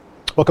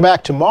Welcome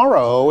back.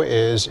 Tomorrow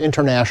is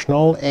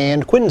International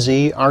and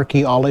Quincy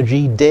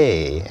Archaeology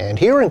Day. And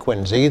here in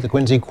Quincy, the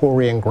Quincy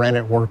Quarry and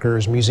Granite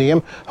Workers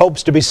Museum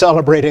hopes to be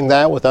celebrating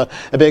that with a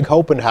big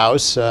open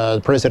house.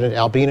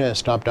 President Bina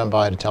stopped on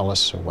by to tell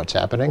us what's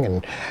happening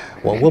and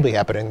what will be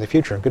happening in the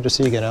future. Good to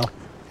see you again, Al.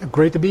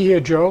 Great to be here,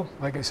 Joe.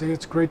 Like I say,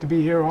 it's great to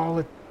be here.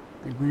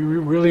 We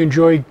really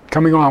enjoy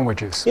coming on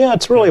with you. Yeah,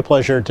 it's really a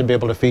pleasure to be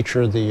able to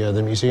feature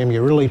the museum.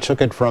 You really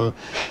took it from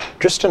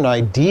just an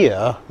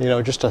idea,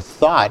 just a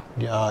thought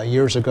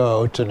years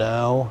ago to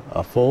now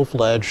a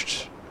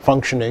full-fledged,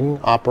 functioning,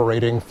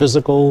 operating,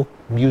 physical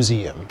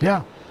museum.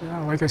 Yeah,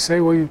 like I say,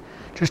 we're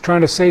just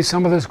trying to save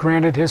some of this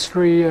granite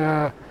history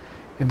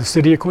in the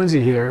city of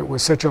Quincy here. It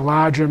was such a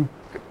large, it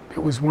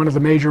was one of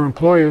the major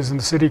employers in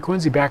the city of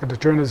Quincy back at the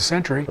turn of the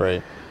century.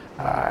 Right.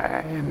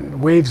 And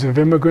waves of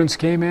immigrants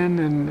came in,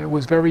 and it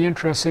was very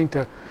interesting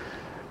to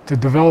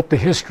develop the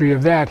history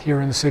of that here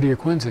in the city of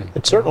Quincy.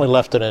 It certainly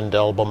left an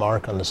indelible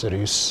mark on the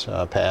city's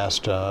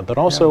past, but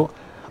also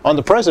on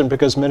the present,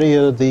 because many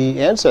of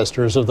the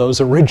ancestors of those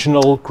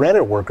original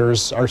granite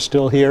workers are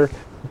still here,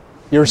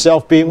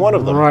 yourself being one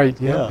of them. Right,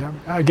 yeah.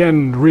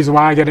 Again, the reason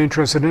why I got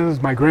interested in it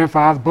is my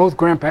grandfather, both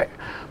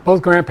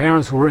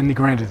grandparents were in the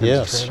granite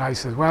industry. And I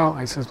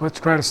said, let's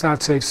try to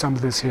save some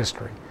of this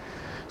history.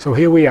 So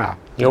here we are.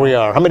 Here we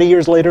are. How many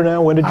years later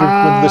now? When did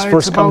this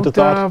first come to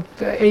thought?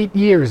 8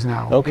 years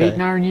now. Okay. 8,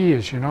 9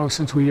 years,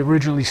 since we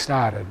originally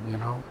started,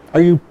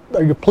 Are you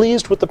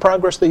pleased with the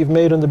progress that you've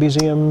made in the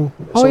museum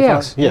so far?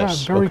 Yes.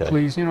 Yes. Yeah, very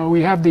pleased.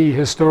 We have the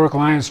historic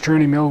Lions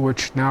Churning Mill,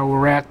 which now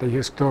we're at the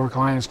historic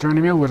Lions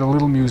Churning Mill with a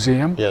little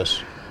museum.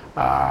 Yes.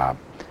 And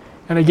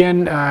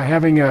again,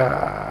 having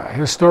a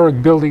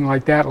historic building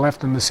like that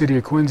left in the city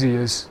of Quincy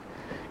is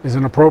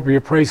an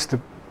appropriate place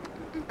to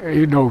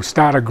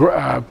start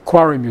a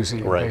quarry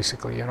museum,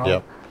 basically.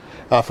 Yeah.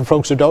 For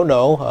folks who don't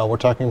know, we're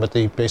talking about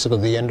basically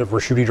the end of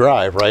Raschuti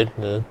Drive, right?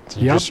 You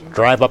just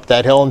drive up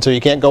that hill until you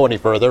can't go any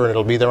further, and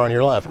it'll be there on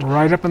your left.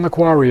 Right up in the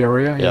quarry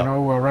area,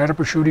 right up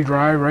Raschuti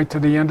Drive, right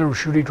to the end of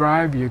Raschuti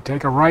Drive. You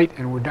take a right,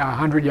 and we're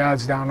 100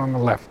 yards down on the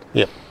left.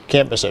 Yeah,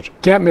 can't miss it.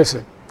 Can't miss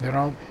it,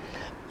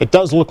 It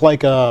does look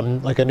like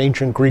an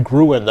ancient Greek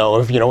ruin, though,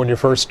 when you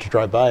first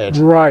drive by it.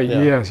 Right.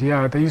 Yes.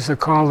 Yeah. They used to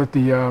call it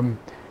the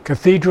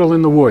Cathedral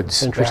in the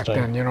Woods back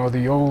then.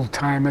 The old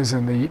timers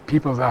and the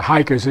people, the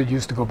hikers that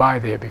used to go by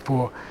there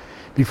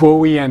before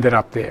we ended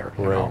up there.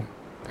 Right.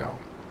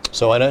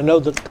 So, and I know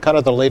that kind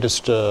of the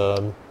latest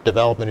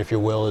development, if you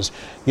will, is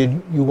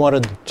you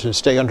wanted to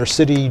stay under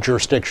city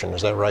jurisdiction.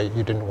 Is that right?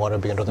 You didn't want to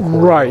be under the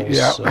court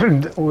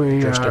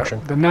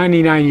jurisdiction. The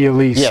 99-year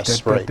lease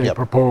that they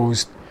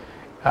proposed.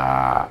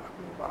 I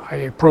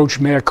approached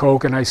Mayor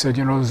Koch and I said,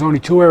 there's only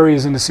 2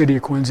 areas in the city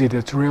of Quincy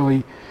that's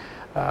really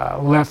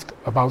left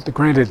about the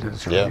granite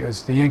industry.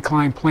 Is the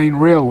Inclined Plane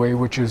Railway,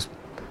 which is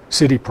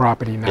city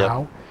property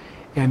now,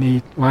 and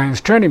the Lions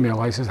Churning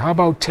Mill. I said, how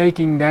about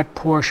taking that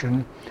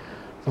portion,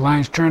 the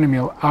Lions Churning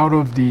Mill, out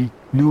of the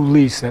new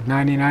lease, that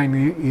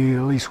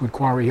 99-year lease with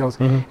Quarry Hills,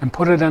 and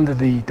put it under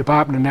the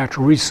Department of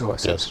Natural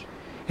Resources. Yes.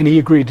 And he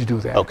agreed to do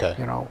that. Okay.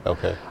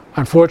 Okay.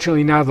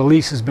 Unfortunately, now the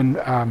lease has been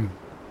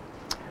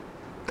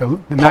the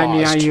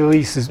 99-year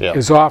lease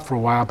is off for a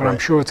while, but I'm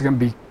sure it's going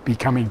to be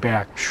coming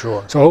back.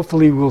 Sure. So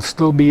hopefully we'll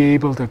still be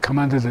able to come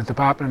under the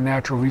Department of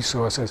Natural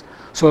Resources,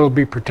 so it'll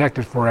be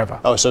protected forever.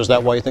 Oh, so is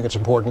that why you think it's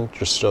important,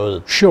 just so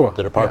that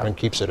the department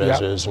keeps it as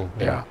is? And,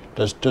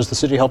 Does the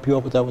city help you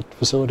out with that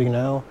facility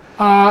now?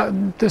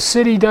 The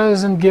city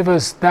doesn't give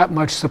us that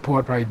much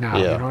support right now.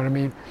 You know what I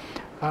mean?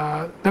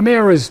 The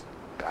mayor is,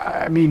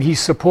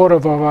 he's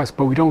supportive of us,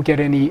 but we don't get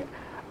any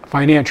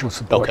financial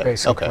support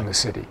basically from the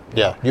city.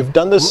 Yeah, you've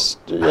done this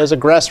as a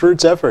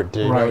grassroots effort.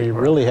 You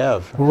really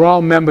have. We're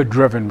all member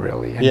driven,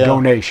 really, and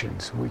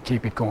donations. We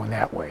keep it going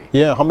that way.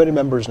 Yeah, how many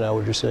members now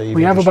would you say?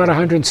 We have about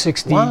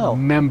 160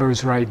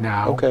 members right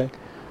now. Okay.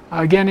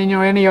 Again, in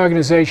any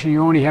organization,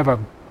 you only have a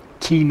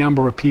key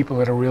number of people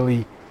that are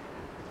really,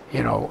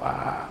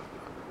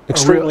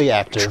 extremely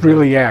active.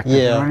 Extremely active. Yeah.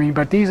 You know what I mean?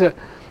 But these are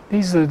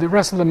the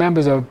rest of the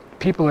members are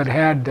people that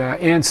had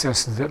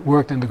ancestors that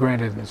worked in the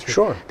granite industry.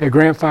 Sure. Their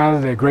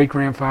grandfather, their great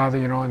grandfather,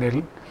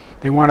 and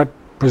they want to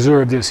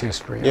preserve this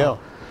history. Yeah.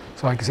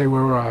 So like I say,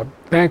 we're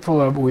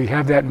thankful we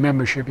have that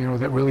membership,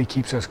 that really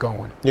keeps us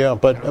going. Yeah,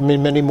 but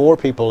many more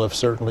people have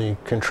certainly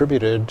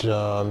contributed,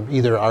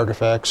 either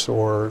artifacts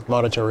or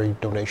monetary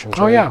donations.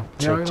 Oh yeah,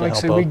 to like help I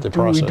say, out we the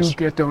process. do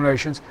get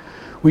donations.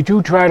 We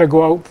do try to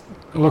go out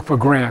and look for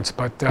grants,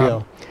 but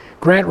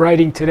grant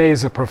writing today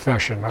is a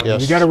profession.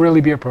 You got to really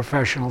be a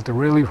professional to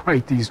really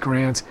write these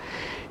grants.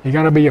 You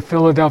got to be a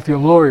Philadelphia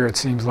lawyer, it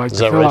seems like,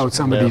 to fill out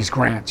some of these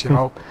grants.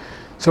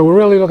 So we're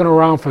really looking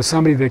around for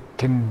somebody that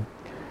can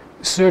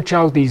search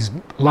out these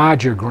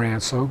larger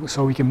grants,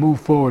 so we can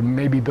move forward and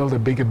maybe build a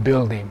bigger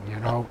building.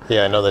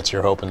 Yeah, I know that's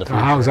your hope in the future.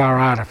 To house our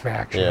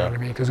artifacts. You know what I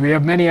mean? Because we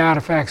have many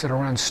artifacts that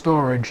are on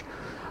storage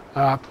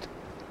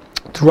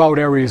throughout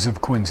areas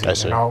of Quincy. I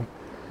see.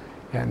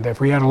 And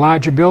if we had a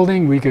larger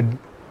building, we could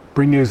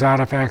bring those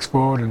artifacts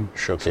forward and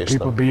showcase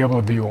people them. Be able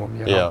to view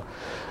them.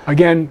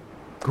 Again,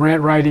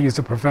 grant writing as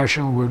a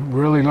professional. We're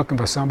really looking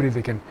for somebody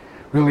that can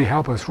really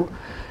help us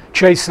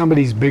chase some of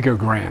these bigger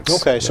grants.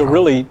 Okay, so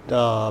really,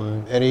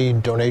 any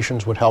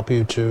donations would help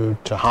you to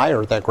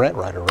hire that grant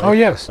writer, right? Oh,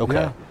 yes.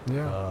 Okay.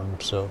 Yeah.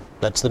 So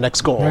that's the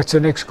next goal. That's the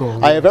next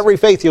goal. I have every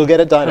faith you'll get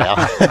it done,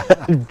 Al.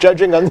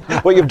 Judging on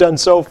what you've done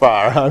so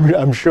far,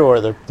 I'm sure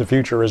the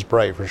future is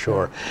bright for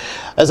sure.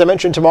 As I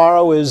mentioned,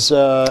 tomorrow is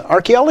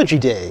Archaeology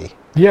Day.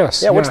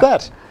 Yes. Yeah, what's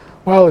that?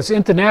 Well, it's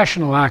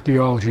International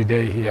Archaeology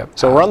Day here.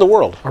 So around the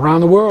world?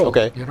 Around the world.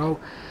 Okay. You know,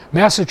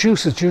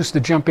 Massachusetts used to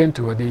jump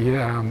into it.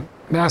 The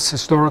Mass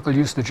Historical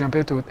used to jump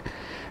into it.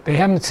 They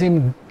haven't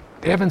seemed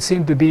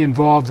to be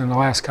involved in the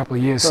last couple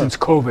of years since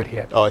COVID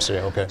hit. Oh, I see.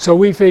 Okay. So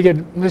we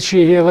figured this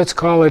year here, let's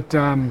call it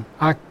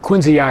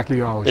Quincy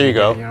Archaeology. There you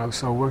go. Day, you know,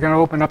 so we're going to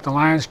open up the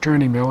Lions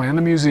Churning Mill and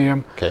the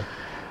museum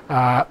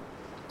on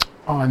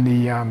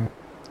the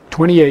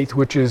 28th,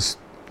 which is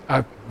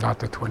not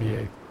the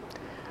 28th.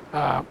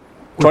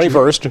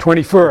 21st.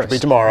 21st. Be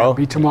tomorrow. It'll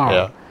be tomorrow.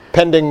 Yeah.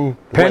 Pending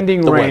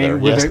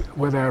rain, weather,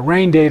 with a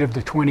rain date of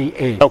the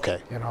 28th. Okay.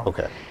 You know.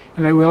 Okay.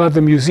 And then we'll have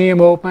the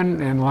museum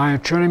open and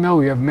Lions Churning Mill.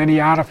 We have many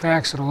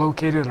artifacts that are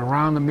located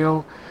around the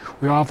mill.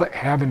 We also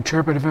have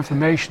interpretive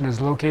information that's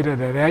located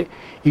at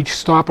each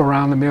stop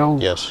around the mill.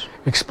 Yes.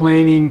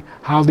 Explaining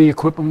how the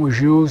equipment was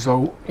used,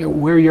 or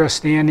where you're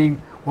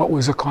standing, what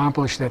was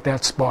accomplished at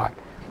that spot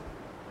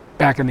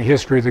back in the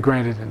history of the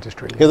granite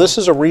industry. Yeah, this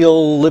is a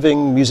real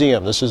living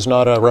museum. This is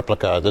not a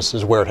replica. This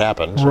is where it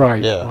happened.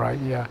 Right. Yeah. Right.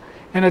 Yeah.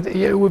 And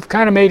we've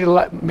kind of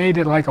made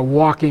it like a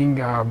walking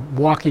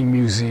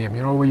museum.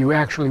 You know, where you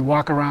actually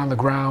walk around the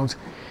grounds,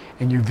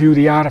 and you view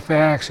the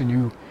artifacts, and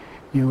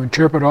you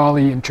interpret all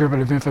the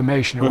interpretive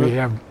information that we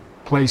have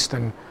placed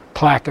in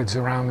placards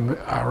around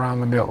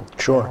the mill.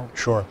 Sure. You know?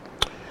 Sure.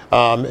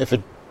 If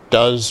it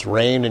does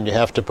rain and you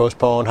have to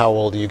postpone, how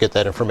will you get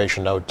that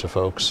information out to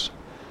folks?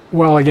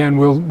 Well, again,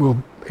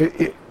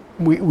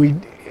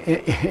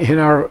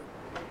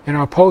 in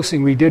our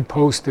posting, we did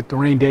post that the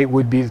rain date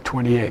would be the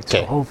 28th. Okay.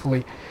 So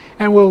hopefully,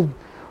 and we'll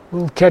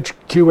catch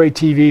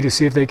QATV to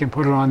see if they can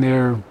put it on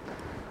their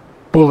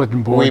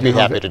bulletin board. We'd be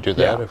happy to do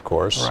that, yeah, of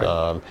course.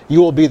 right. You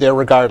will be there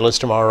regardless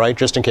tomorrow, right?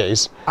 Just in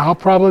case. I'll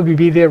probably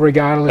be there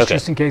regardless, Okay.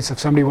 just in case if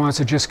somebody wants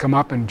to just come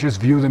up and just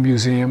view the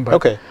museum. But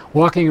Okay.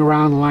 walking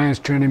around the Lions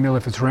Churning Mill,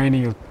 if it's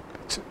raining,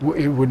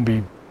 it wouldn't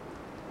be.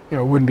 You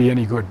know, it wouldn't be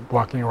any good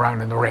walking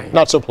around in the rain.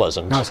 Not so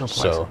pleasant. Not so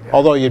pleasant, So, yeah.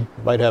 although you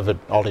might have it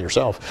all to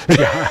yourself.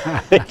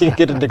 You can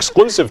get an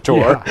exclusive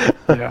tour.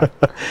 Yeah.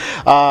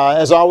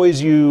 As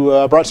always,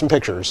 you brought some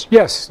pictures.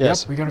 Yes.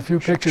 Yes. Yep. We got a few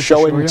pictures.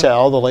 Show to and you.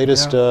 tell, the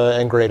latest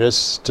and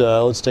greatest.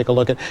 Let's take a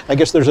look at. I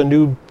guess there's a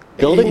new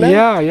building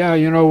now. Yeah.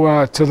 You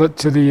know, to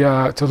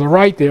the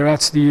right there,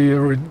 that's the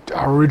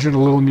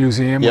original little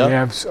museum. Yeah. We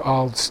have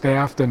all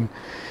staffed and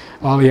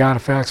all the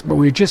artifacts. But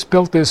we just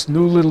built this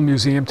new little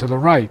museum to the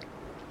right,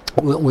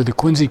 with the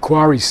Quincy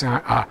Quarry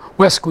sign,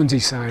 West Quincy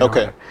sign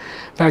Okay. on it.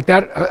 In fact,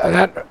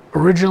 that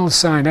original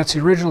sign, that's the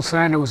original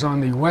sign that was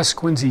on the West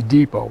Quincy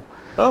Depot.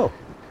 Oh.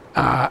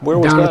 Where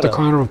was down that at the at?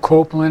 corner of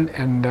Copeland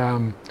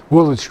and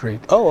Willard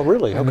Street. Oh,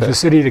 really? And Okay. the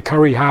vicinity to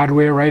Curry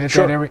Hardware, right at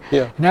Sure, that area.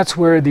 yeah. And that's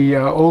where the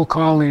Old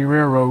Colony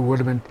Railroad would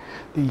have been,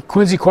 the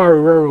Quincy Quarry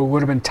Railroad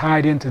would have been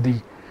tied into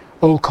the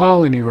Old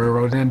Colony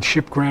Railroad, and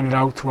shipped granite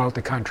out throughout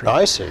the country.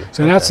 I see.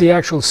 So that's the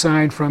actual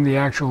sign from the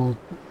actual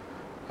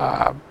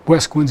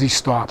West Quincy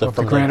stop of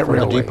the Granite from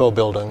Railway. the depot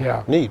building.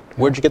 Yeah. Neat.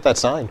 Where'd you get that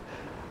sign?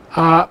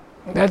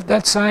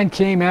 That sign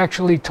came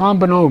actually, Tom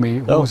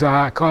Bonomi, who Oh. was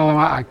I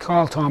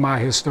call Tom our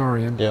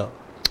historian. Yeah.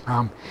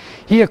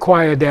 He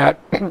acquired that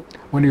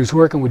when he was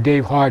working with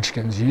Dave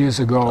Hodgkins years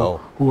ago, Oh.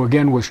 who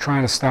again was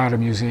trying to start a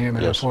museum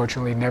and Yes.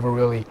 unfortunately never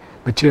really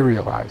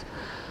materialized.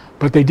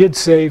 But they did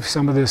save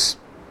some of this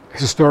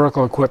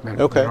historical equipment.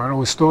 Okay. You know, and it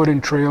was stored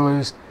in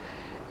trailers,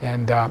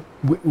 and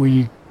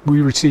we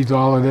received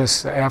all of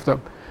this after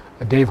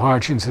Dave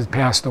Hodgkins had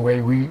passed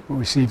away. We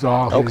received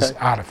all his Okay.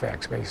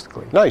 artifacts,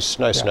 basically. Nice.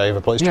 Now you have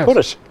a place to put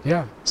it.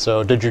 Yeah.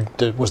 So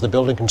was the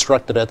building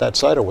constructed at that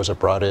site, or was it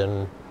brought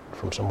in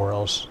from somewhere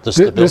else? This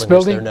the building?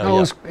 is there now, No,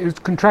 yeah. it was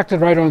contracted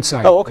right on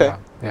site. Oh, okay.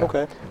 Yeah.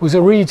 Okay. It was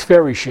a Reed's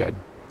Ferry Shed.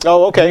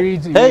 Oh, okay.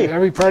 Reed's, Hey,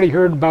 everybody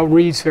heard about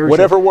Reed's Ferry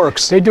whatever Shed.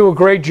 works. They do a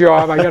great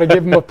job. I got to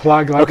give them a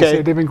plug. Like Okay. I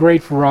said, they've been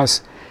great for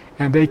us.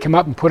 And they come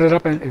up and put it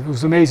up, and it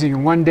was amazing.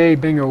 And one day,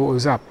 bingo, it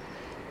was up.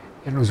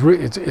 And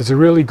it's a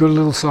really good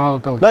little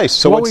solid building. Nice.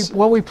 So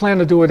what we plan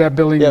to do with that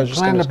building, Yeah, I was we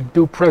just plan gonna to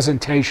do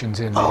presentations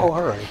in there. Oh,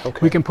 all right. Okay.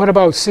 We can put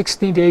about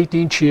 16 to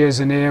 18 chairs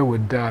in there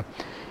with,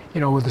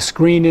 with a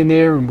screen in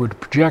there and with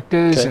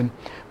projectors, Okay. and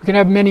we can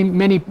have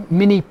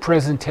many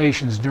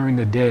presentations during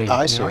the day,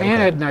 I see, and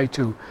okay. at night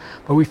too.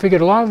 But we figured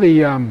a lot of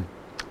the,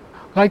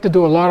 like to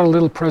do a lot of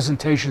little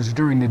presentations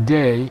during the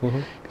day,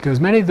 Mm-hmm.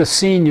 because many of the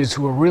seniors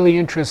who are really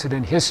interested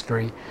in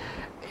history,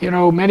 you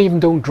know, many of them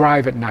don't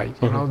drive at night.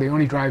 You know, they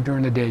only drive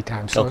during the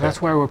daytime. So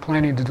that's why we're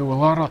planning to do a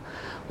lot of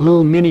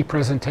little mini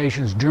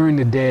presentations during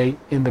the day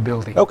in the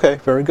building. Okay,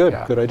 very good.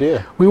 Good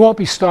idea. We won't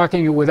be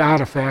stocking it with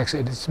artifacts.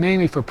 It's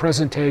mainly for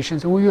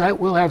presentations, and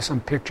we'll have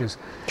some pictures,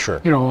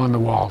 you know, on the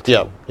wall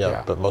too.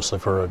 Yeah, but mostly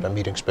for a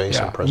meeting space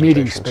and presentations.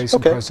 Meeting space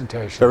and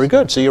presentations. Very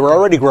good. So you were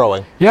already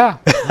growing. Yeah,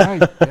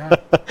 right.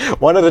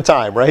 One at a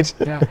time, right?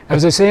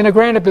 As they say in the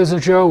granite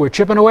business, Joe, we're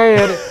chipping away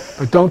at it,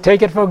 but don't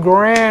take it for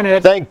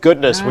granted. Thank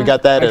goodness we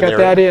got that in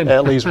there.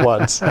 At least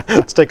once.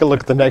 Let's take a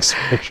look at the next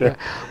picture.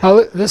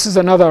 Well, this is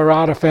another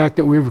artifact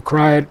that we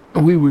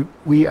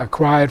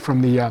acquired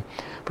from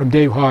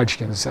Dave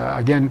Hodgkins.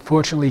 Again,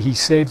 fortunately, he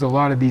saved a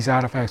lot of these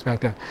artifacts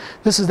back then.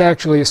 This is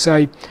actually a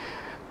site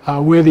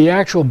where the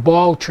actual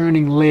ball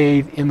turning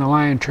lathe in the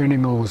lion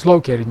turning mill was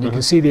located. And you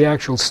can see the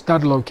actual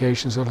stud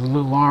locations of the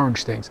little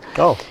orange things.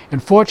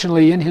 And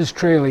fortunately, in his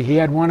trailer, he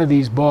had one of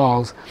these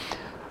balls.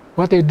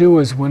 What they do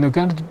is when they're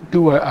going to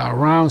do a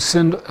round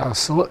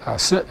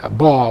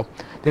ball,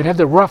 they'd have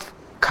to rough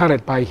cut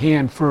it by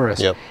hand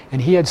first.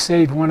 And he had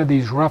saved one of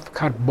these rough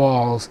cut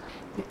balls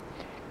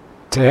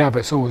to have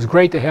it. So it was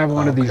great to have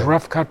one of these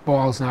rough cut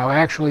balls now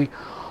actually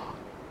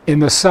in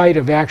the site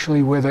of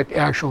actually where the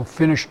actual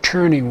finished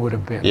turning would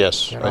have been.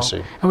 Yes, I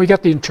see. And we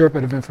got the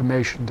interpretive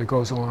information that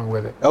goes along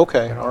with it.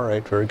 Okay, all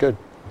right, very good.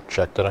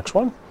 Check the next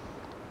one.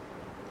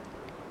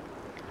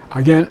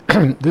 Again,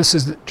 this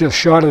is just a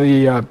shot of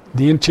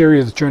the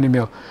interior of the turning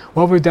mill.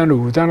 What we've done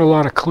a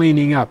lot of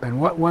cleaning up, and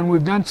when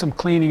we've done some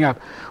cleaning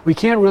up, we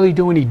can't really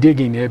do any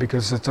digging there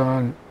because it's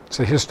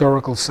a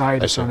historical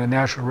site. It's on the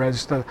National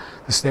Register,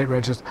 the State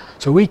Register.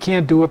 So we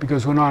can't do it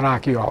because we're not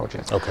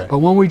archaeologists. But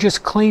when we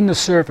just clean the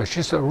surface,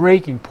 just a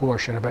raking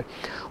portion of it,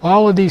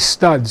 all of these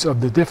studs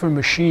of the different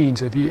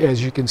machines,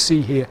 as you can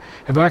see here,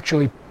 have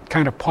actually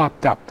kind of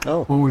popped up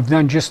when we've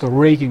done just the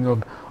raking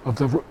of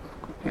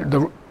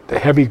the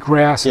heavy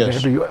grass and the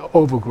heavy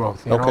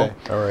overgrowth. You know?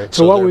 All right.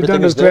 So what we've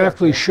done is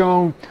actually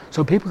shown,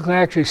 so people can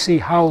actually see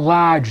how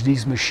large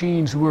these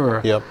machines were.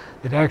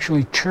 It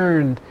actually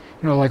turned,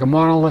 you know, like a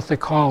monolithic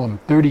column,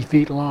 30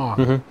 feet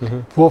long,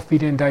 4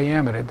 feet in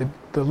diameter.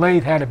 The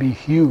lathe had to be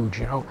huge,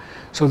 you know.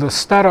 So the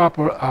stud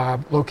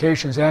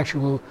locations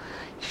actually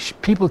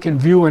people can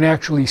view and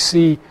actually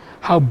see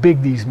how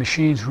big these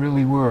machines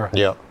really were.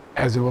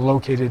 As they were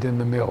located in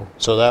the mill.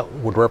 So that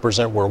would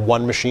represent where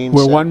one machine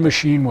Where one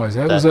machine was.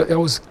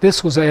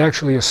 This was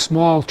actually a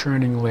small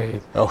turning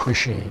lathe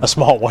machine. A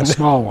small one? A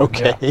small one,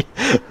 Okay.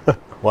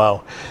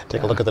 Wow.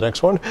 Take a look at the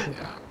next one.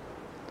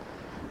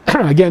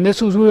 Again, this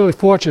was really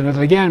fortunate.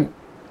 Again,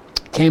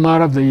 came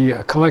out of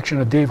the collection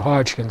of Dave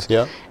Hodgkins.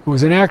 It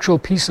was an actual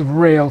piece of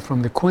rail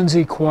from the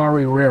Quincy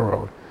Quarry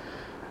Railroad.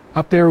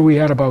 Up there we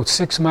had about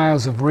 6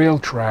 miles of rail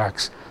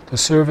tracks to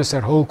service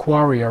that whole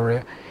quarry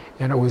area,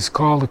 and it was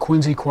called the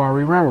Quincy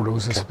Quarry Railroad. It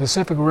was a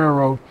specific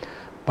railroad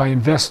by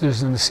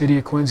investors in the city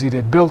of Quincy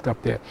that built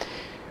up there.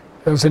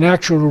 It was an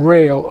actual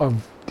rail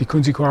of the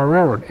Quincy Quarry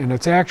Railroad, and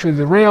it's actually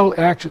the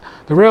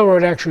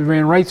railroad actually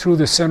ran right through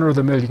the center of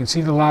the mill. You can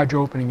see the large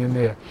opening in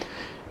there.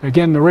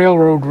 Again, the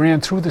railroad ran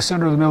through the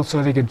center of the mill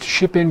so they could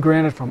ship in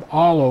granite from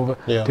all over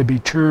to be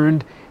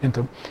turned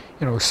into,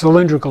 you know,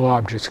 cylindrical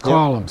objects,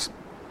 columns.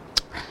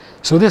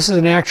 So this is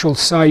an actual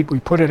site. We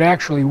put it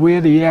actually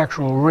where the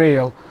actual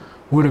rail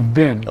would have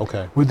been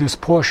with this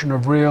portion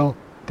of rail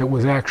that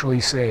was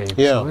actually saved.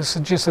 So this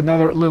is just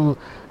another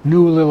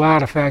new little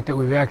artifact that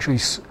we've actually,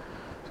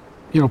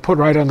 you know, put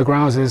right on the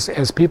grounds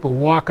as people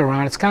walk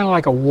around. It's kind of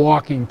like a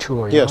walking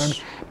tour. You know?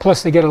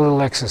 Plus they get a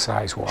little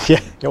exercise walk.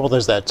 Well,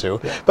 there's that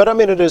too. But I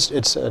mean,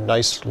 it's a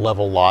nice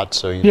level lot,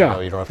 so you know,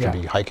 you don't have to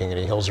be hiking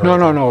any hills or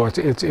anything. No.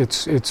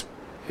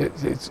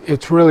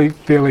 It's really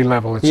fairly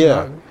level. It's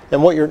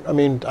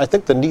and I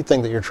think the neat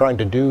thing that you're trying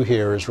to do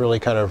here is really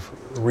kind of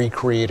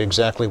recreate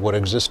exactly what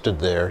existed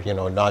there, you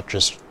know, not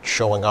just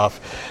showing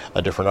off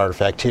a different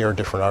artifact here, a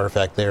different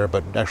artifact there,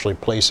 but actually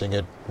placing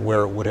it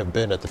where it would have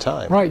been at the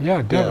time. Right,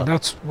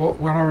 that's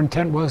what our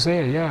intent was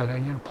there, you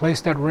know, place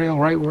that rail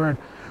right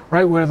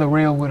where the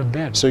rail would have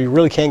been. So you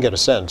really can get a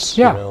sense,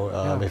 you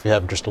know, if you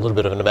have just a little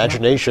bit of an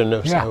imagination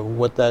of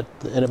what that,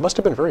 and it must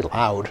have been very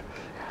loud.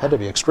 Had to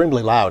be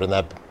extremely loud in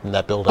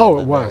that building. Oh,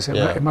 it was.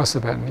 It must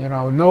have been. You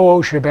know, no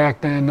OSHA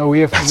back then. No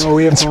earphones, no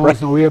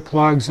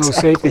earplugs, no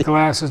safety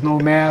glasses, no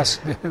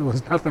masks. It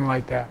was nothing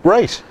like that.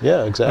 Right.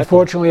 Yeah. Exactly.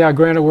 Unfortunately, our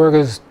granite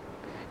workers,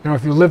 you know,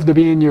 if you lived to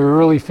be in your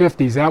early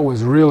 50s, that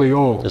was really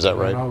old. Is that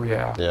right? Oh,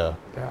 yeah.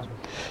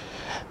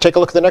 Take a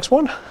look at the next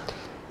one.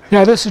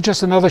 Yeah, this is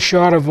just another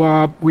shot of.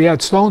 We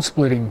had stone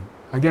splitting.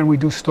 Again, we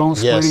do stone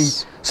splitting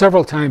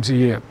several times a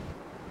year,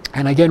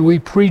 and again, we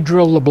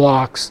pre-drill the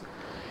blocks.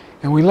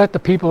 And we let the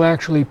people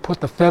actually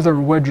put the feather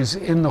wedges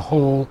in the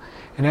hole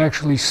and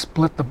actually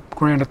split the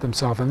granite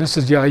themselves. And this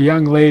is a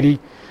young lady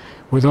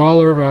with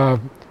all her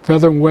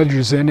feather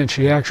wedges in, and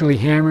she actually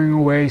hammering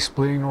away,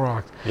 splitting the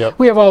rocks.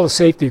 We have all the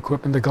safety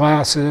equipment, the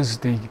glasses,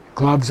 the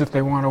gloves if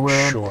they want to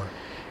wear them.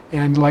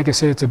 And like I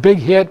say, it's a big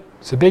hit.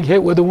 It's a big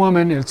hit with the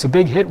woman, and it's a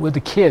big hit with the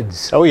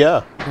kids. Oh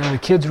yeah. The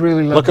kids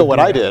really love. Look at what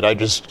I did. I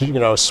just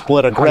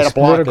split a granite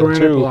block in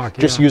two,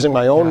 just using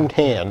my own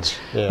hands.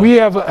 Yeah. We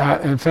have,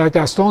 in fact,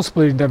 our stone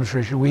splitting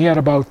demonstration. We had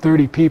about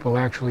 30 people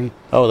actually.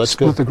 Oh, that's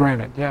split good. the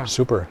granite. Yeah.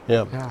 Super.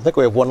 Yeah. I think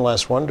we have one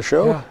last one to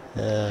show. Yeah.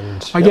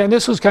 And again,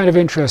 this was kind of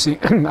interesting.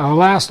 Our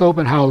last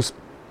open house,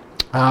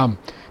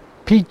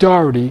 Pete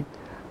Doherty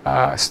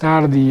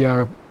started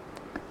the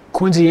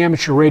Quincy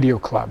Amateur Radio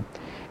Club.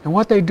 And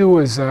what they do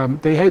is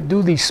they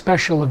do these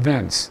special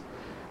events.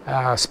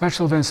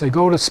 They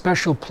go to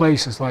special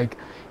places. Like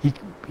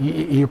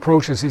he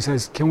approaches. He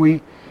says, "Can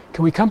we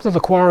come to the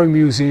Quarry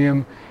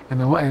Museum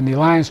and the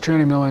Lions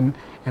Training Mill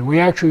and we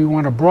actually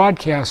want to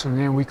broadcast from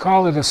there? And we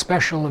call it a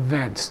special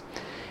events."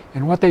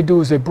 And what they do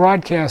is they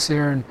broadcast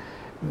there, and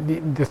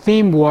the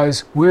theme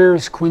was, "Where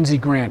is Quincy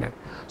Granite?"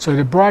 So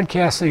they're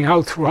broadcasting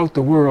out throughout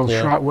the world,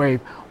 shortwave.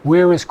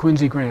 Where is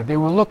Quincy Granite? They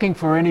were looking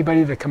for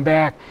anybody to come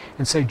back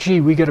and say, "Gee,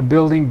 we got a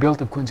building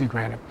built of Quincy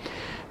Granite."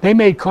 They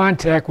made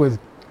contact with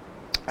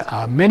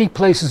many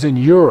places in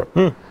Europe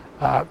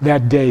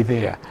that day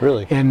there.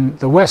 Really? In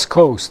the West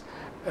Coast.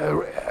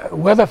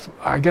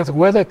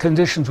 Weather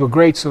conditions were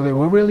great, so they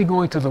were really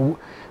going to the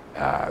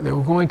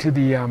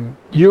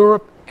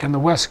Europe and the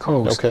West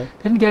Coast. Okay.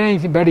 Didn't get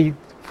anybody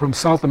from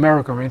South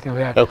America or anything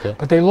like that. Okay.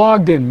 But they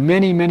logged in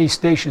many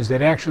stations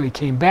that actually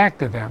came back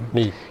to them.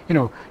 Neat.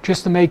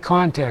 Just to make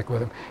contact with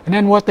them. And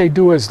then what they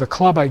do is the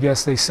club, I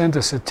guess, they send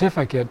a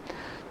certificate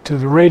to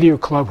the radio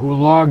club who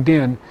logged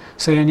in,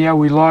 saying, "Yeah,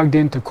 we logged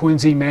into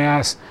Quincy,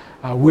 Mass.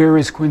 Where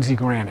is Quincy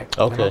Granite?"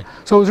 Okay.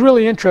 So it was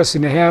really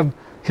interesting to have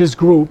his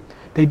group.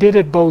 They did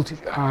it both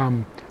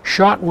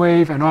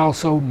shortwave and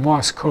also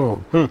Morse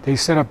code. They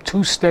set up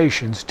 2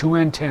 stations, 2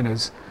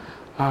 antennas,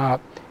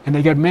 and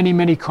they got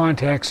many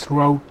contacts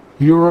throughout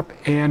Europe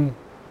and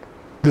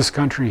this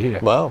country here.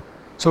 Wow.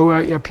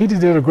 So Peter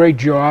did a great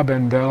job,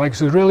 and like I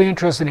said, really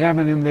interested in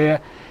having him there.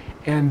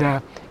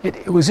 And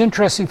it was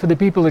interesting for the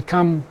people that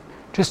come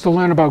just to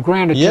learn about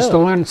granite, just to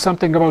learn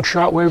something about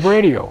shortwave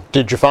radio.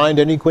 Did you find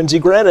any Quincy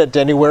Granite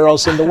anywhere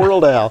else in the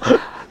world, Al?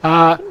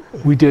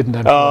 We didn't,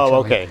 unfortunately. Oh,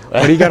 okay.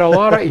 But he got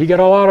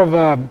a lot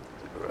of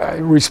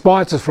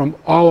responses from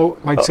all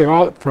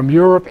from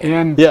Europe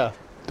and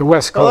the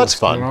West Coast. Oh, that's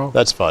fun.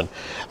 That's fun.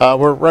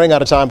 We're running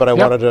out of time, but I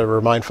wanted to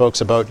remind folks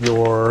about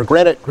your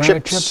Granite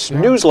Chips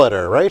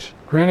newsletter, right?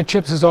 Granite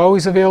Chips is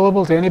always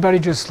available to anybody.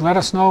 Just let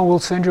us know. We'll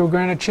send you a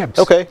Granite Chips.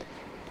 Okay.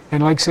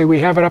 And like I say, we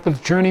have it up at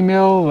the Churning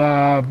Mill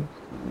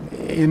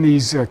in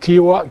these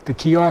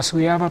kiosks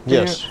we have up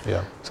there. Yes.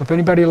 Yeah. So if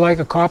anybody would like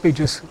a copy,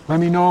 just let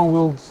me know and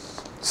we'll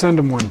send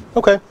them one.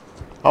 Okay.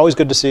 Always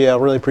good to see you. I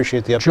really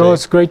appreciate the update. Joe,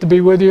 it's great to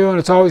be with you, and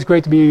it's always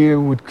great to be here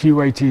with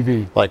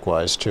QATV.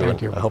 Likewise, too.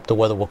 Thank you. I hope the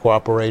weather will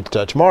cooperate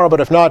tomorrow, but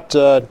if not,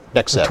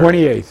 next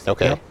Saturday. 28th.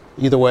 Okay. Yep.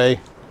 Either way.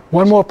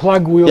 One more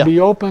plug. We'll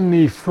be open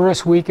the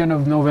first weekend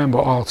of November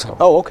also.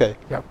 Oh, okay.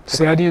 Yep.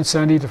 Saturday and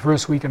Sunday, the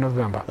first week in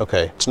November.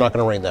 Okay. It's not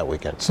going to rain that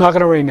weekend. It's not going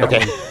to rain that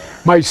weekend.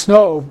 Might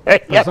snow,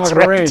 but it's not going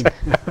to rain.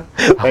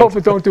 I hope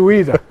it don't do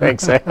either.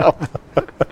 Thanks, Al.